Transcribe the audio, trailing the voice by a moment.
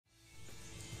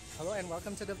Hello and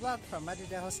welcome to the vlog from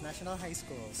Madridejos National High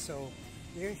School. So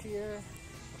we're here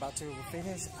about to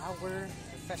finish our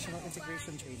professional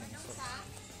integration training. So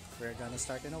we're gonna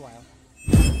start in a while.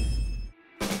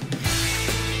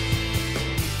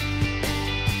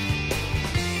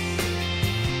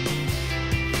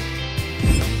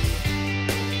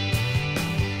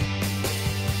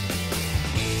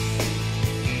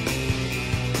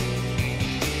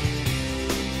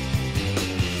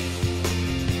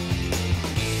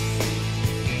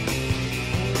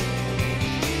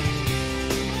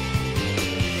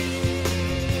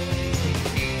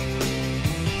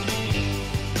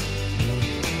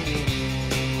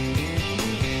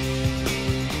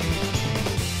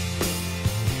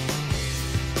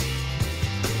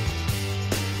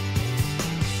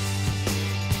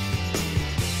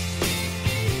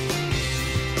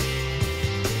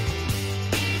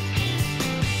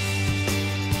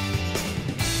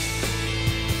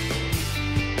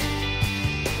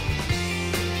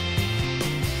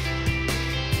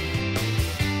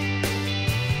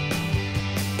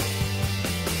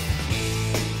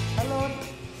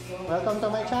 Welcome to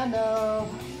my channel!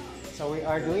 So we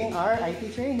are doing our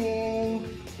IT training.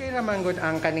 Okay naman good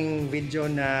ang kaning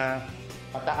video na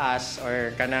pataas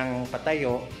or kanang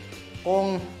patayo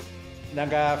kung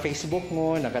naga Facebook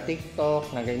mo, naga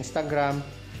TikTok, naga Instagram.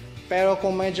 Pero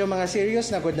kung medyo mga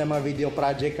serious na good na mga video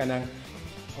project kanang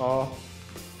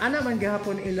ana man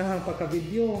gahapon ilahang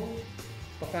pagka-video.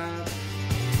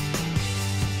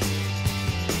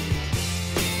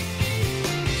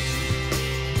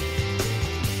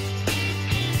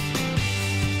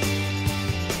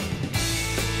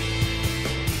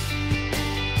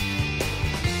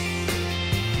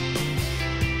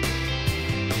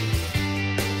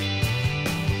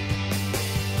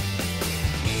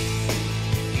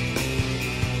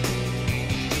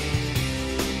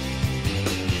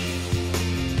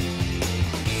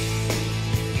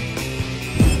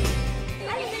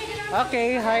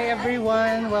 Okay, hi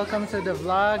everyone! Welcome to the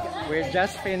vlog. We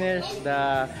just finished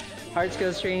the hard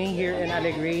skills training here in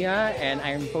Alegría and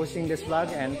I'm posting this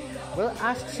vlog and we'll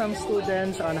ask some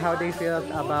students on how they felt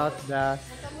about the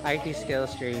IT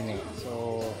skills training.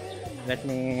 So, let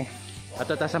me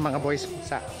patuta sa mga boys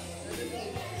sa.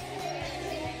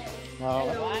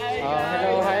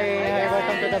 Hello, hi,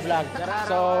 welcome to the vlog.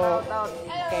 So,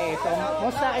 okay, so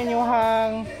musta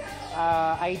inyong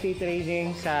IT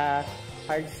training sa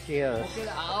hard skills?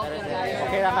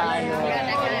 Okay na ka ano?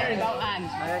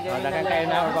 Dagan kayo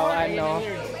na bawaan, no?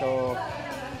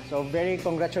 So very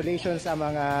congratulations sa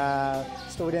mga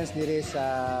students diri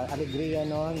sa Alegría,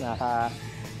 no?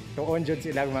 Tuon jud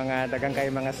silang mga dagan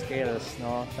kayo mga skills,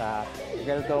 no? Sa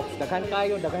Veldox, dagan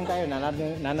kayo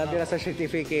nanadira sa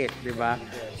certificate, di ba?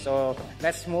 So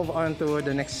let's move on to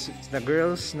the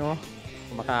girls, no?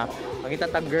 Baka pakita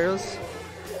tag girls.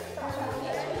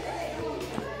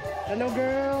 Hello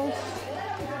girls!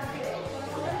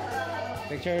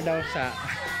 Picture daw sa...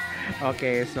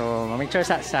 Okay, so mamicture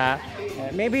sa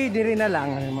maybe diri na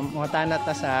lang matanat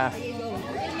ta sa...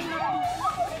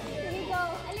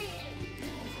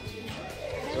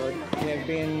 So they've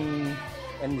been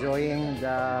enjoying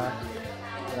the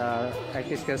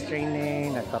IT skills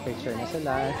training, nagpa-picture na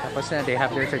sila, tapos na they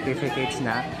have their certificates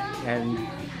na and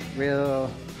we'll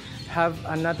have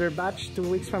another batch 2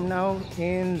 weeks from now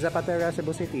in Zapatera,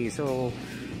 Cebu City. So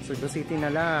Cebu City na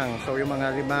lang. So yung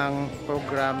mga 5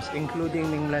 programs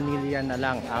including Ning Lanilla na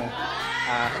lang ang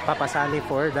papasali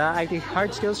for the IT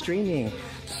hard skills training.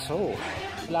 So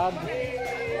vlog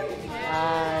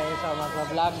so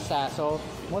mag-vlog sa. So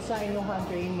mo sa inyong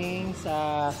training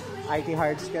sa IT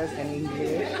hard skills and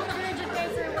English.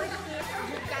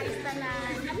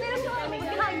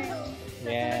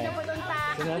 Yeah.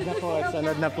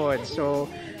 Sunod na po. So,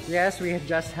 yes, we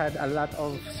just had a lot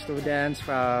of students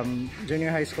from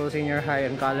junior high school, senior high,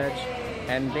 and college,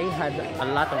 and they had a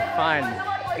lot of fun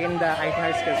in the IT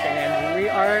high skills, and we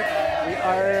are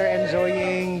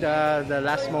enjoying the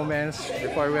last moments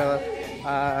before we'll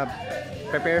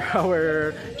prepare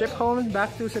our trip home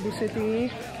back to Cebu City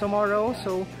tomorrow.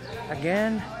 So,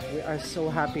 again, we are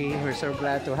so happy. We're so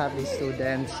glad to have these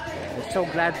students. We're so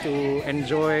glad to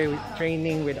enjoy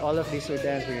training with all of these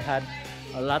students. We had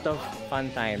a lot of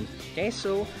fun time. Okay,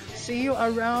 so see you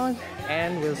around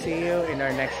and we'll see you in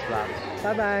our next vlog.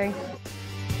 Bye-bye!